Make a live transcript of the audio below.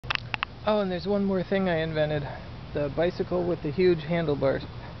Oh, and there's one more thing I invented. The bicycle with the huge handlebars.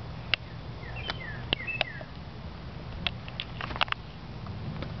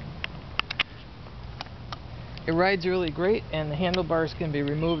 It rides really great, and the handlebars can be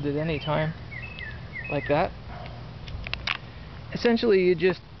removed at any time, like that. Essentially, you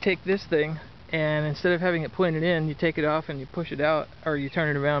just take this thing, and instead of having it pointed in, you take it off and you push it out, or you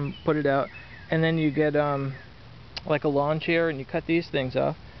turn it around, put it out, and then you get like a lawn chair, and you cut these things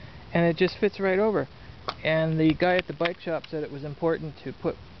off, and it just fits right over. And the guy at the bike shop said it was important to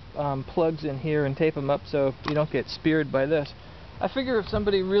put plugs in here and tape them up so you don't get speared by this. I figure if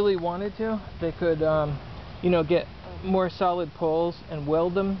somebody really wanted to, they could you know, get more solid poles and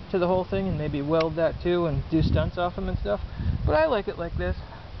weld them to the whole thing, and maybe weld that too and do stunts off them and stuff. But I like it like this.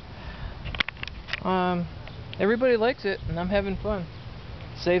 Everybody likes it, and I'm having fun.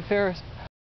 Save Ferris.